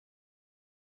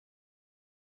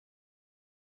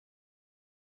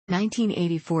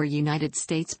1984 United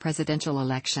States presidential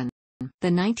election.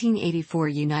 The 1984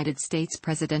 United States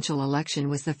presidential election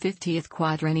was the 50th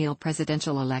quadrennial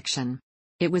presidential election.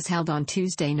 It was held on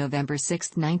Tuesday, November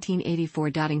 6, 1984.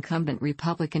 Incumbent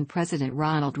Republican President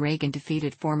Ronald Reagan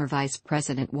defeated former Vice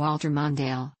President Walter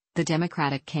Mondale, the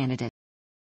Democratic candidate.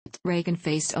 Reagan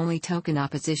faced only token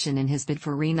opposition in his bid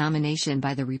for renomination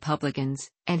by the Republicans,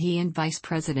 and he and Vice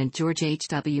President George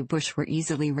H.W. Bush were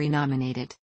easily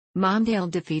renominated. Mondale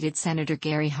defeated Senator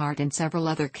Gary Hart and several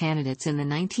other candidates in the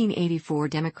 1984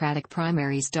 Democratic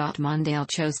primaries. Mondale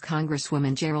chose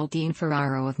Congresswoman Geraldine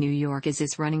Ferraro of New York as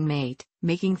his running mate,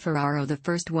 making Ferraro the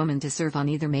first woman to serve on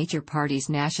either major party's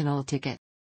national ticket.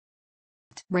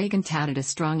 Reagan touted a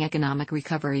strong economic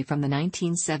recovery from the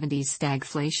 1970s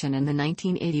stagflation and the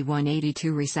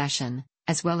 1981-82 recession,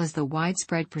 as well as the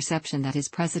widespread perception that his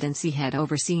presidency had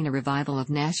overseen a revival of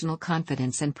national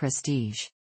confidence and prestige.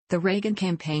 The Reagan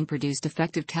campaign produced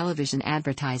effective television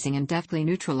advertising and deftly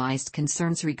neutralized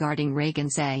concerns regarding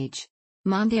Reagan's age.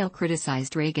 Mondale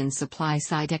criticized Reagan's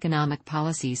supply-side economic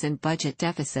policies and budget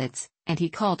deficits, and he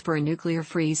called for a nuclear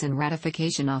freeze and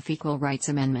ratification of Equal Rights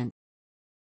Amendment.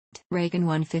 Reagan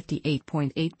won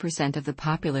 58.8% of the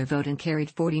popular vote and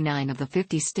carried 49 of the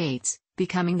 50 states,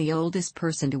 becoming the oldest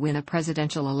person to win a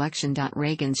presidential election.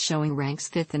 Reagan's showing ranks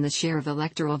 5th in the share of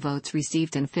electoral votes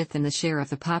received and 5th in the share of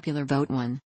the popular vote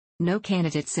won. No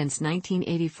candidate since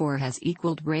 1984 has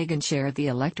equaled Reagan's share of the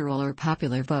electoral or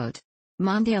popular vote.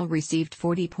 Mondale received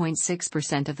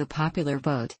 40.6% of the popular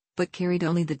vote, but carried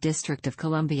only the District of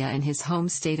Columbia and his home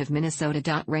state of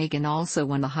Minnesota. Reagan also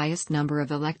won the highest number of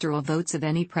electoral votes of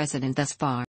any president thus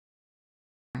far.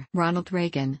 Ronald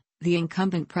Reagan, the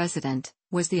incumbent president,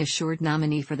 was the assured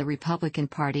nominee for the Republican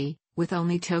Party, with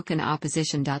only token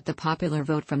opposition. The popular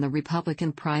vote from the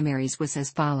Republican primaries was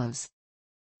as follows.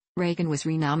 Reagan was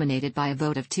renominated by a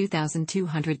vote of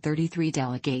 2,233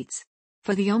 delegates.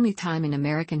 For the only time in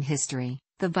American history,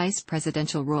 the vice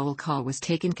presidential roll call was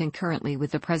taken concurrently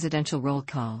with the presidential roll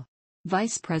call.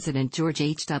 Vice President George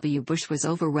H.W. Bush was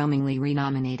overwhelmingly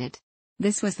renominated.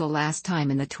 This was the last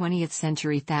time in the 20th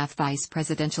century that vice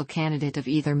presidential candidate of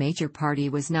either major party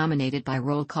was nominated by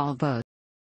roll call vote.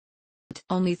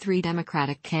 Only 3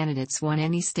 Democratic candidates won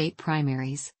any state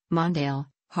primaries: Mondale,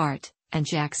 Hart, and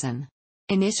Jackson.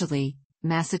 Initially,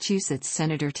 Massachusetts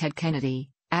Senator Ted Kennedy,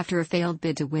 after a failed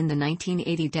bid to win the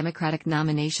 1980 Democratic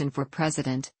nomination for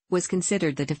president, was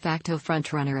considered the de facto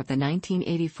frontrunner of the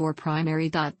 1984 primary.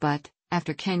 But,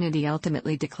 after Kennedy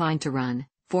ultimately declined to run,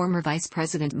 former Vice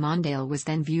President Mondale was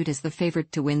then viewed as the favorite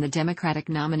to win the Democratic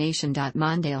nomination.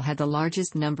 Mondale had the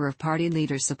largest number of party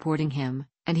leaders supporting him,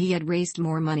 and he had raised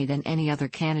more money than any other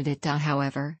candidate.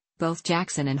 However, both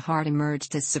Jackson and Hart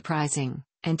emerged as surprising,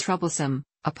 and troublesome,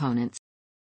 opponents.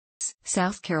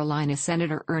 South Carolina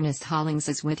Senator Ernest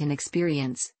Hollings's wit and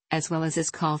experience, as well as his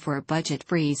call for a budget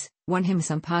freeze, won him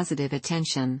some positive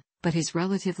attention, but his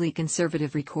relatively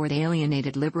conservative record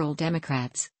alienated liberal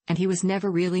Democrats, and he was never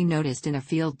really noticed in a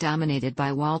field dominated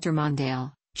by Walter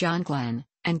Mondale, John Glenn,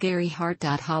 and Gary Hart.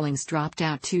 Hollings dropped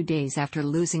out 2 days after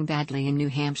losing badly in New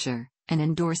Hampshire, and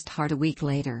endorsed Hart a week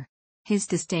later. His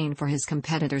disdain for his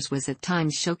competitors was at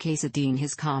times showcased in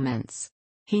his comments.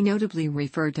 He notably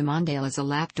referred to Mondale as a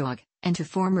lapdog, and to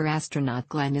former astronaut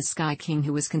Glenn as Sky King,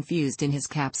 who was confused in his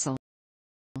capsule.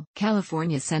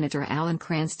 California Senator Alan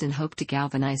Cranston hoped to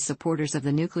galvanize supporters of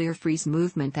the nuclear freeze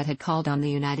movement that had called on the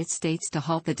United States to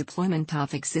halt the deployment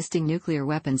of existing nuclear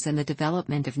weapons and the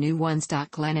development of new ones.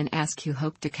 Glenn and Askew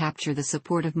hoped to capture the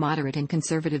support of moderate and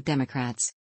conservative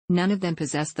Democrats. None of them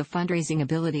possessed the fundraising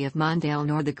ability of Mondale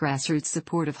nor the grassroots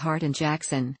support of Hart and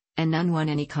Jackson, and none won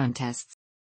any contests.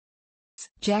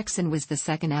 Jackson was the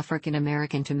second African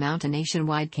American to mount a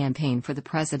nationwide campaign for the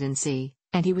presidency,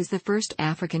 and he was the first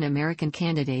African American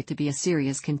candidate to be a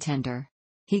serious contender.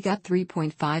 He got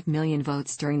 3.5 million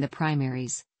votes during the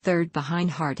primaries, third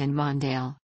behind Hart and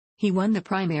Mondale. He won the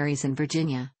primaries in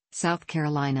Virginia, South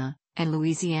Carolina, and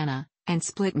Louisiana, and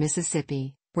split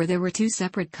Mississippi, where there were 2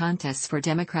 separate contests for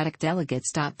Democratic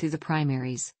delegates. Through the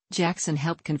primaries, Jackson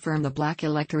helped confirm the black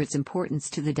electorate's importance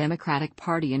to the Democratic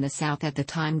Party in the South at the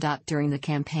time. During the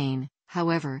campaign,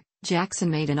 however, Jackson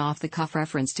made an off-the-cuff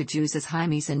reference to Jews as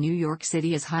Hymies and New York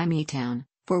City as Hymietown,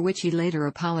 for which he later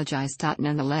apologized.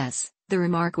 Nonetheless, the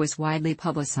remark was widely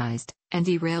publicized, and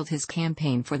derailed his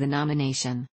campaign for the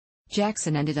nomination.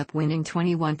 Jackson ended up winning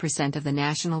 21% of the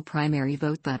national primary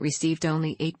vote but received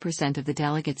only 8% of the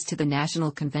delegates to the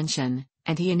national convention,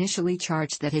 and he initially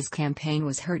charged that his campaign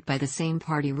was hurt by the same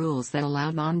party rules that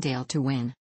allowed Mondale to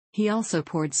win. He also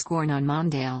poured scorn on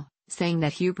Mondale, saying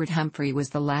that Hubert Humphrey was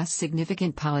the last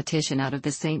significant politician out of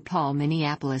the St. Paul,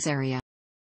 Minneapolis area.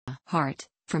 Hart,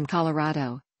 from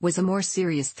Colorado, was a more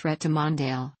serious threat to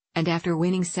Mondale, and after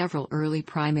winning several early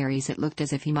primaries it looked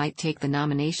as if he might take the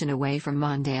nomination away from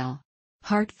Mondale.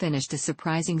 Hart finished a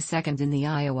surprising second in the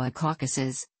Iowa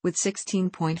caucuses, with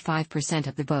 16.5%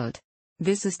 of the vote.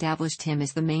 This established him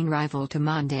as the main rival to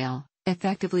Mondale,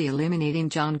 effectively eliminating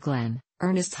John Glenn,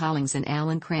 Ernest Hollings and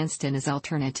Alan Cranston as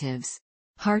alternatives.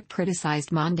 Hart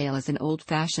criticized Mondale as an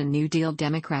old-fashioned New Deal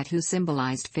Democrat who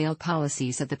symbolized failed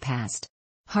policies of the past.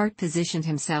 Hart positioned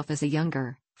himself as a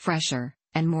younger, fresher,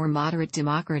 and more moderate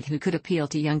Democrat who could appeal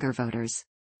to younger voters.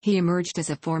 He emerged as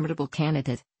a formidable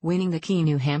candidate, winning the key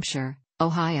New Hampshire,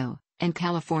 Ohio, and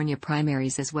California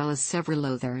primaries as well as several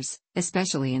others,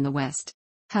 especially in the West.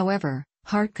 However,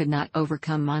 Hart could not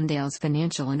overcome Mondale's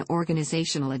financial and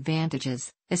organizational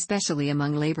advantages, especially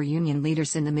among labor union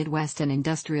leaders in the Midwest and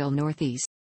industrial Northeast.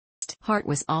 Hart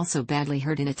was also badly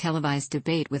hurt in a televised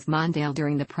debate with Mondale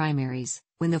during the primaries,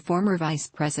 when the former vice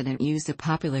president used a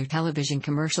popular television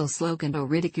commercial slogan to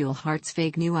ridicule Hart's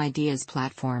fake New Ideas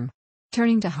platform.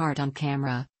 Turning to Hart on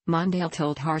camera, Mondale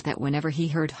told Hart that whenever he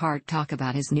heard Hart talk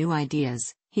about his new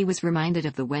ideas, he was reminded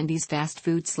of the Wendy's fast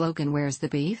food slogan "Where's the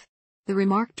beef?" The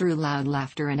remark drew loud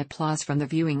laughter and applause from the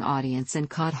viewing audience and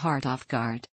caught Hart off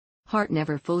guard. Hart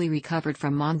never fully recovered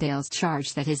from Mondale's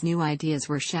charge that his new ideas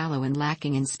were shallow and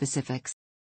lacking in specifics.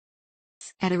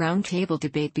 At a roundtable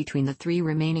debate between the three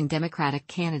remaining Democratic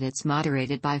candidates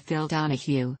moderated by Phil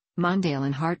Donahue, Mondale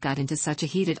and Hart got into such a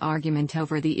heated argument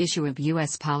over the issue of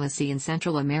U.S. policy in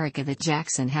Central America that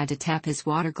Jackson had to tap his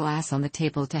water glass on the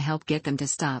table to help get them to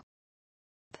stop.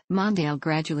 Mondale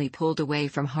gradually pulled away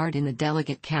from Hart in the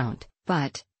delegate count,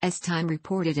 but, as Time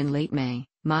reported in late May,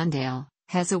 Mondale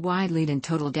has a wide lead in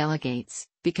total delegates,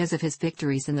 because of his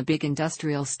victories in the big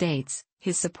industrial states,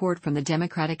 his support from the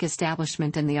Democratic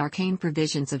establishment and the arcane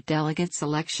provisions of delegate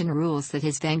selection rules that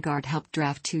his vanguard helped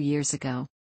draft 2 years ago.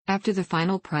 After the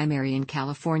final primary in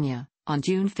California, on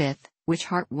June 5, which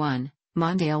Hart won,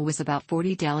 Mondale was about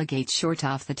 40 delegates short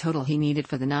off the total he needed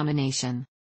for the nomination.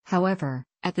 However,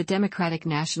 at the Democratic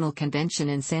National Convention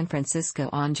in San Francisco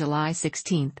on July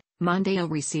 16, Mondale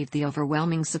received the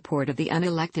overwhelming support of the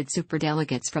unelected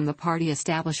superdelegates from the party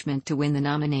establishment to win the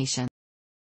nomination.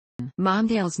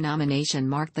 Mondale's nomination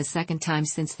marked the second time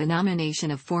since the nomination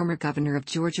of former Governor of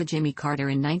Georgia Jimmy Carter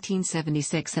in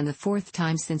 1976 and the fourth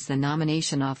time since the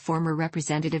nomination of former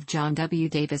Representative John W.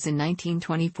 Davis in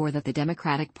 1924 that the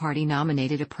Democratic Party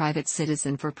nominated a private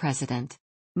citizen for president.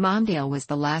 Mondale was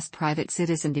the last private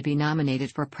citizen to be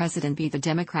nominated for president by the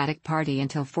Democratic Party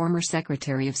until former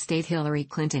Secretary of State Hillary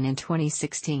Clinton in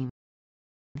 2016.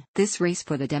 This race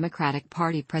for the Democratic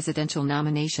Party presidential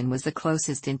nomination was the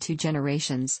closest in 2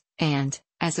 generations, and,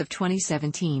 as of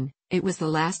 2017, it was the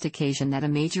last occasion that a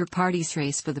major party's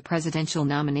race for the presidential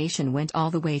nomination went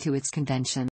all the way to its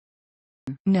convention.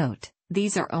 Note: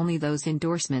 these are only those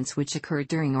endorsements which occurred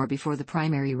during or before the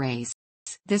primary race.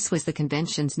 This was the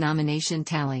convention's nomination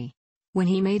tally. When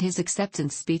he made his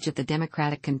acceptance speech at the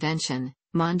Democratic convention,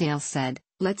 Mondale said,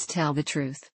 "Let's tell the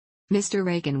truth. Mr.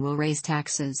 Reagan will raise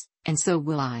taxes, and so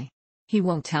will I. He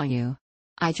won't tell you.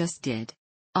 I just did."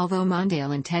 Although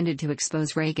Mondale intended to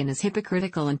expose Reagan as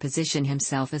hypocritical and position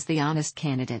himself as the honest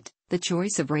candidate, the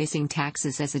choice of raising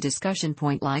taxes as a discussion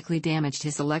point likely damaged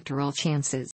his electoral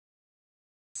chances.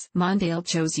 Mondale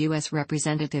chose U.S.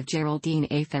 Representative Geraldine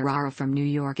A. Ferraro from New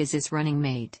York as his running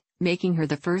mate, making her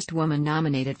the first woman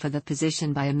nominated for the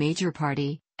position by a major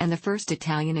party, and the first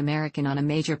Italian-American on a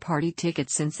major party ticket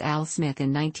since Al Smith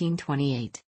in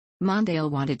 1928. Mondale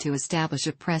wanted to establish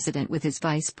a precedent with his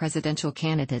vice presidential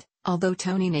candidate, although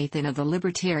Toni Nathan of the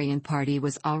Libertarian Party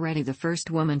was already the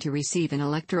first woman to receive an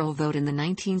electoral vote in the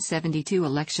 1972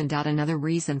 election. Another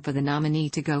reason for the nominee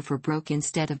to go for broke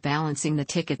instead of balancing the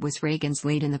ticket was Reagan's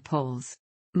lead in the polls.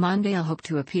 Mondale hoped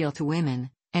to appeal to women,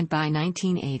 and by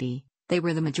 1980, they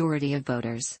were the majority of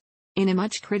voters. In a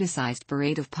much criticized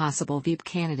parade of possible VP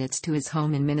candidates to his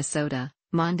home in Minnesota,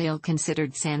 Mondale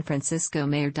considered San Francisco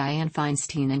Mayor Dianne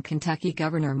Feinstein and Kentucky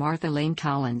Governor Martha Lane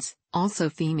Collins, also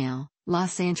female,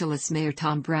 Los Angeles Mayor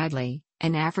Tom Bradley,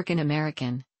 an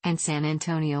African-American, and San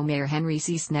Antonio Mayor Henry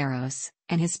Cisneros,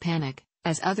 an Hispanic,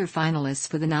 as other finalists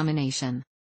for the nomination.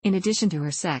 In addition to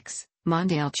her sex,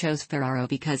 Mondale chose Ferraro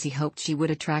because he hoped she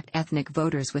would attract ethnic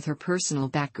voters with her personal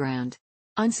background.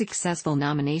 Unsuccessful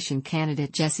nomination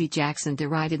candidate Jesse Jackson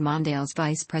derided Mondale's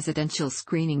vice presidential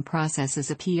screening process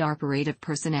as a PR parade of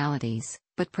personalities,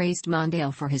 but praised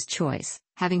Mondale for his choice,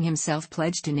 having himself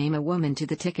pledged to name a woman to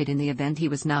the ticket in the event he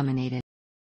was nominated.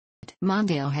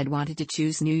 Mondale had wanted to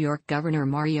choose New York Governor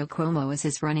Mario Cuomo as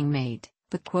his running mate,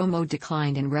 but Cuomo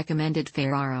declined and recommended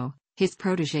Ferraro, His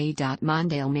protege.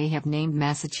 Mondale may have named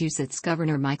Massachusetts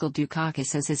Governor Michael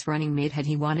Dukakis as his running mate had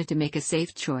he wanted to make a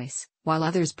safe choice, while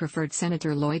others preferred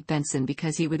Senator Lloyd Bentsen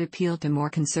because he would appeal to more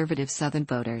conservative Southern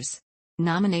voters.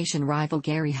 Nomination rival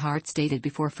Gary Hart stated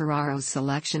before Ferraro's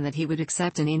selection that he would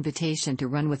accept an invitation to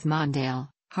run with Mondale.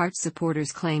 Hart's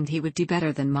supporters claimed he would do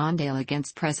better than Mondale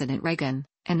against President Reagan,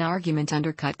 an argument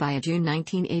undercut by a June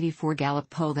 1984 Gallup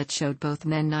poll that showed both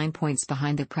men 9 points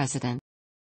behind the president.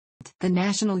 The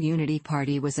National Unity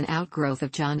Party was an outgrowth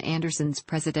of John Anderson's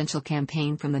presidential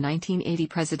campaign from the 1980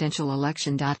 presidential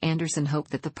election. Anderson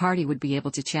hoped that the party would be able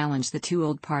to challenge the two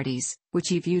old parties, which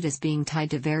he viewed as being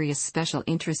tied to various special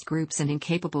interest groups and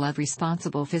incapable of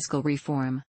responsible fiscal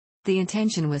reform. The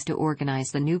intention was to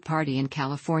organize the new party in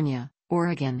California,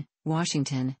 Oregon,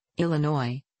 Washington,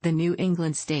 Illinois, the New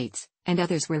England states, and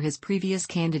others where his previous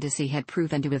candidacy had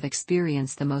proven to have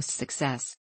experienced the most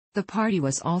success. The party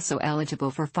was also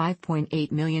eligible for $5.8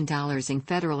 million in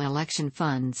federal election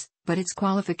funds, but its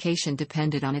qualification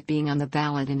depended on it being on the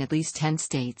ballot in at least 10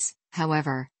 states.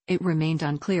 However, it remained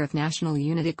unclear if National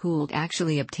Unity could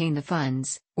actually obtain the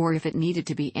funds, or if it needed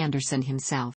to be Anderson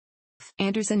himself.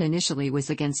 Anderson initially was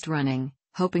against running,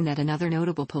 hoping that another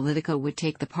notable politico would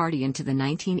take the party into the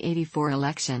 1984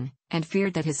 election, and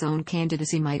feared that his own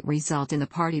candidacy might result in the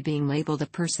party being labeled a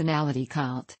personality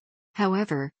cult.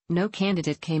 However, no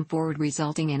candidate came forward,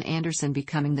 resulting in Anderson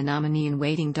becoming the nominee in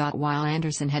waiting. While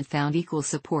Anderson had found equal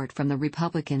support from the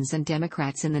Republicans and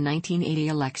Democrats in the 1980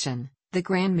 election, the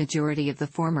grand majority of the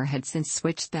former had since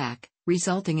switched back,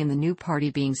 resulting in the new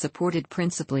party being supported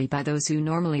principally by those who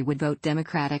normally would vote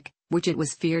Democratic, which it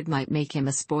was feared might make him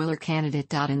a spoiler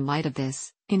candidate. In light of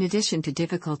this, in addition to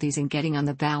difficulties in getting on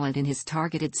the ballot in his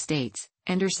targeted states,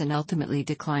 Anderson ultimately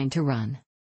declined to run.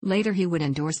 Later he would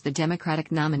endorse the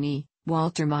Democratic nominee,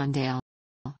 Walter Mondale.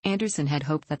 Anderson had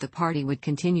hoped that the party would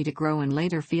continue to grow and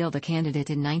later field a candidate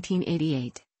in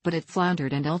 1988, but it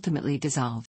floundered and ultimately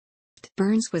dissolved.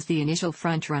 Burns was the initial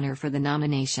frontrunner for the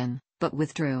nomination, but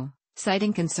withdrew,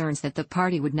 citing concerns that the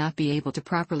party would not be able to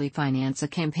properly finance a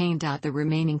campaign. The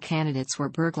remaining candidates were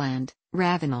Bergland,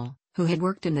 Ravenel, who had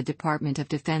worked in the Department of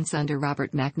Defense under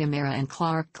Robert McNamara and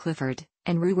Clark Clifford,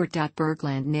 and Ruwart.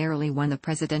 Bergland narrowly won the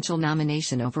presidential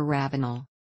nomination over Ravenel.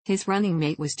 His running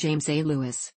mate was James A.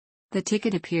 Lewis. The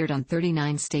ticket appeared on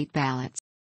 39 state ballots.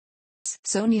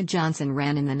 Sonia Johnson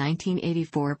ran in the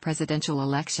 1984 presidential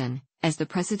election, as the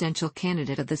presidential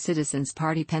candidate of the Citizens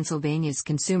Party, Pennsylvania's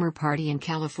Consumer Party, and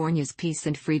California's Peace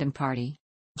and Freedom Party.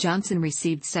 Johnson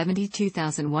received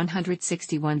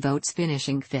 72,161 votes,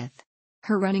 finishing fifth.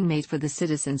 Her running mate for the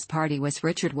Citizens Party was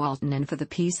Richard Walton, and for the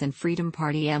Peace and Freedom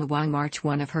Party, Anne Wong March.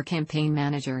 One of her campaign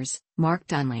managers, Mark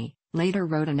Dunley, later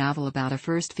wrote a novel about a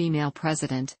first female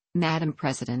president, Madam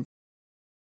President.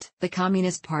 The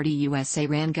Communist Party USA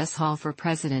ran Gus Hall for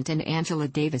president and Angela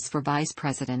Davis for vice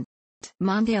president.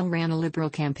 Mondale ran a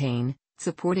liberal campaign,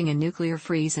 supporting a nuclear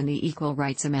freeze and the Equal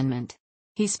Rights Amendment.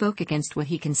 He spoke against what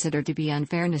he considered to be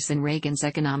unfairness in Reagan's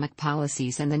economic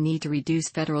policies and the need to reduce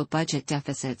federal budget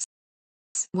deficits.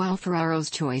 While Ferraro's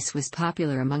choice was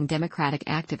popular among Democratic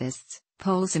activists,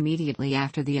 polls immediately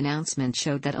after the announcement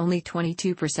showed that only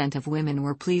 22% of women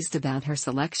were pleased about her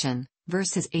selection,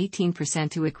 versus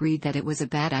 18% who agreed that it was a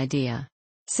bad idea.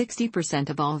 60%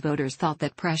 of all voters thought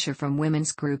that pressure from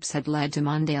women's groups had led to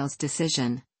Mondale's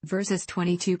decision, versus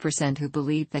 22% who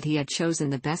believed that he had chosen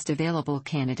the best available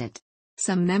candidate.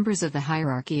 Some members of the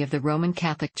hierarchy of the Roman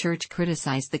Catholic Church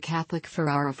criticized the Catholic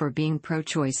Ferraro for being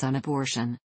pro-choice on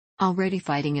abortion. Already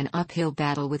fighting an uphill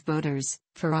battle with voters,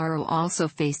 Ferraro also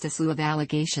faced a slew of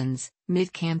allegations,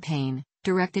 mid-campaign,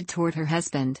 directed toward her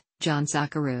husband, John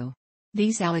Zachariou.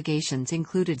 These allegations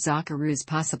included Zachariou's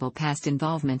possible past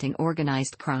involvement in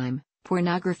organized crime,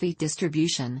 pornography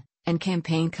distribution, and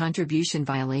campaign contribution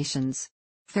violations.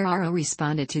 Ferraro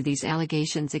responded to these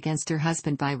allegations against her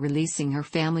husband by releasing her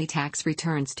family tax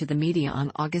returns to the media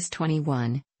on August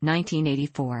 21,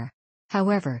 1984.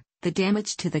 However, the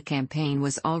damage to the campaign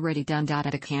was already done.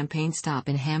 At a campaign stop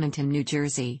in Hamilton, New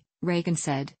Jersey, Reagan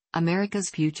said, "America's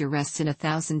future rests in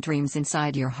 1,000 dreams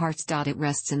inside your hearts. It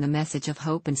rests in the message of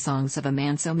hope and songs of a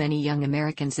man so many young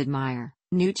Americans admire,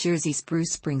 New Jersey's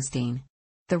Bruce Springsteen."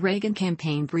 The Reagan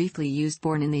campaign briefly used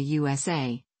Born in the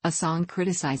USA, a song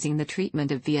criticizing the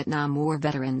treatment of Vietnam War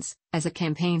veterans, as a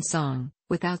campaign song,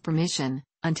 without permission,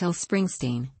 until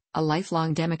Springsteen, a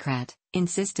lifelong Democrat,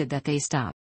 insisted that they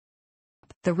stop.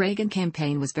 The Reagan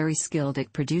campaign was very skilled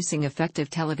at producing effective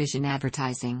television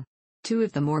advertising. Two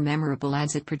of the more memorable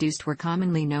ads it produced were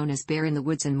commonly known as Bear in the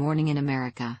Woods and Morning in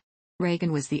America.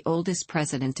 Reagan was the oldest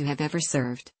president to have ever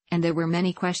served, and there were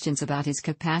many questions about his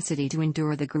capacity to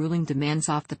endure the grueling demands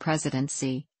of the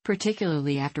presidency,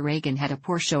 particularly after Reagan had a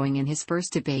poor showing in his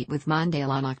first debate with Mondale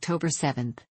on October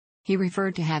 7. He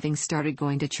referred to having started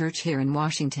going to church here in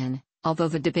Washington, although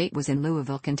the debate was in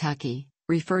Louisville, Kentucky,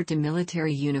 referred to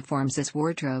military uniforms as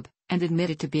wardrobe, and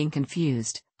admitted to being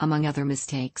confused, among other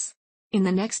mistakes. In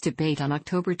the next debate on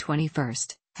October 21,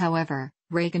 however,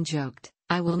 Reagan joked,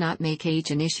 "I will not make age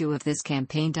an issue of this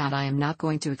campaign. I am not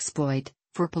going to exploit,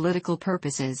 for political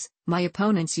purposes, my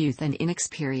opponent's youth and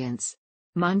inexperience."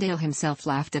 Mondale himself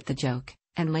laughed at the joke,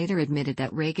 and later admitted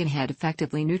that Reagan had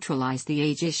effectively neutralized the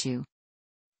age issue.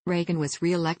 Reagan was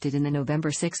re-elected in the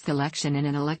November 6 election in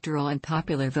an electoral and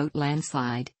popular vote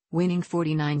landslide, winning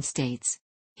 49 states.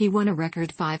 He won a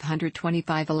record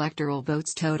 525 electoral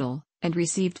votes total, and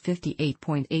received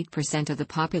 58.8% of the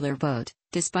popular vote.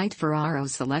 Despite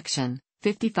Ferraro's selection,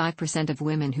 55% of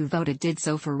women who voted did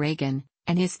so for Reagan,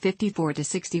 and his 54 to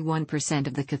 61%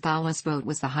 of the Catholic's vote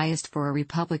was the highest for a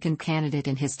Republican candidate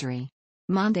in history.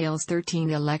 Mondale's 13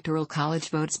 electoral college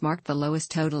votes marked the lowest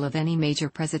total of any major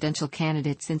presidential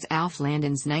candidate since Alf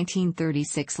Landon's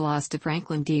 1936 loss to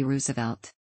Franklin D.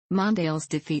 Roosevelt. Mondale's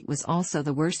defeat was also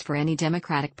the worst for any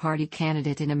Democratic Party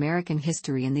candidate in American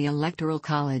history in the Electoral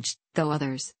College, though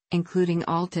others, including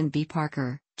Alton B.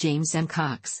 Parker, James M.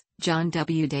 Cox, John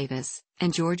W. Davis,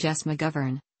 and George S.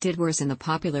 McGovern, did worse in the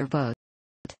popular vote.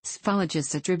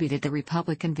 Psephologists attributed the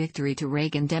Republican victory to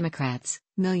Reagan Democrats,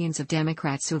 millions of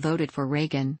Democrats who voted for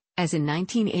Reagan, as in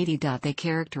 1980. They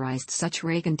characterized such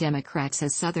Reagan Democrats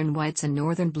as Southern whites and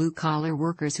Northern blue-collar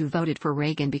workers who voted for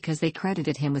Reagan because they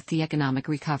credited him with the economic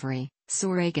recovery,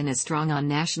 saw Reagan as strong on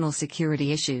national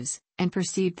security issues, and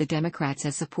perceived the Democrats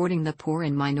as supporting the poor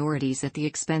and minorities at the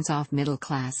expense of middle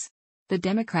class. The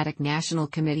Democratic National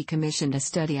Committee commissioned a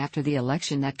study after the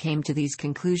election that came to these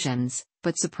conclusions,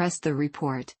 but suppressed the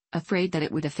report, afraid that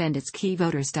it would offend its key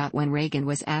voters. When Reagan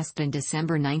was asked in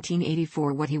December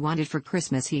 1984 what he wanted for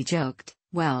Christmas, he joked,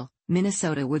 "Well,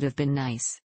 Minnesota would have been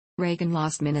nice." Reagan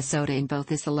lost Minnesota in both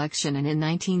this election and in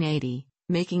 1980,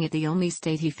 making it the only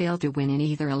state he failed to win in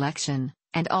either election,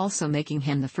 and also making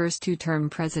him the first two-term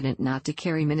president not to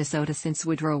carry Minnesota since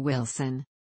Woodrow Wilson.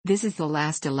 This is the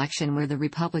last election where the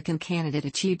Republican candidate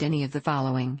achieved any of the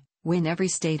following: win every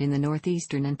state in the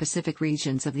northeastern and Pacific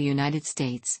regions of the United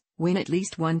States, win at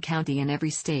least one county in every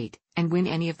state, and win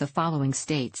any of the following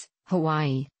states: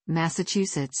 Hawaii,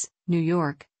 Massachusetts, New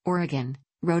York, Oregon,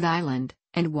 Rhode Island,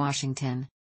 and Washington.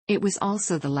 It was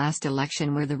also the last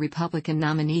election where the Republican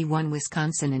nominee won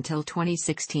Wisconsin until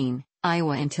 2016,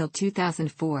 Iowa until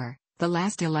 2004, the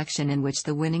last election in which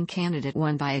the winning candidate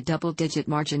won by a double-digit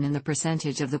margin in the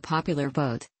percentage of the popular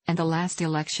vote, and the last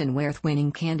election where the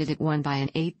winning candidate won by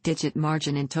an 8-digit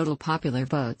margin in total popular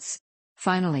votes.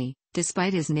 Finally,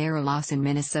 despite his narrow loss in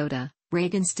Minnesota,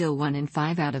 Reagan still won in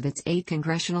 5 out of its 8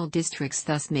 congressional districts,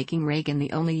 thus making Reagan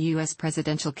the only U.S.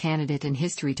 presidential candidate in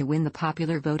history to win the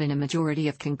popular vote in a majority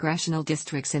of congressional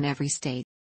districts in every state.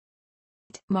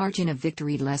 Margin of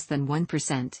victory less than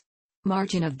 1%.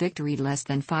 Margin of victory less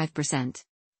than 5%.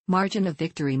 Margin of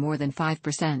victory more than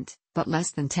 5%, but less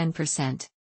than 10%.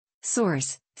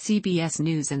 Source: CBS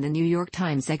News and the New York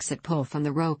Times exit poll from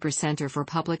the Roper Center for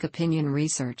Public Opinion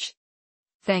Research.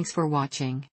 Thanks for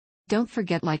watching. Don't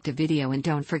forget to like the video and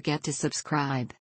don't forget to subscribe.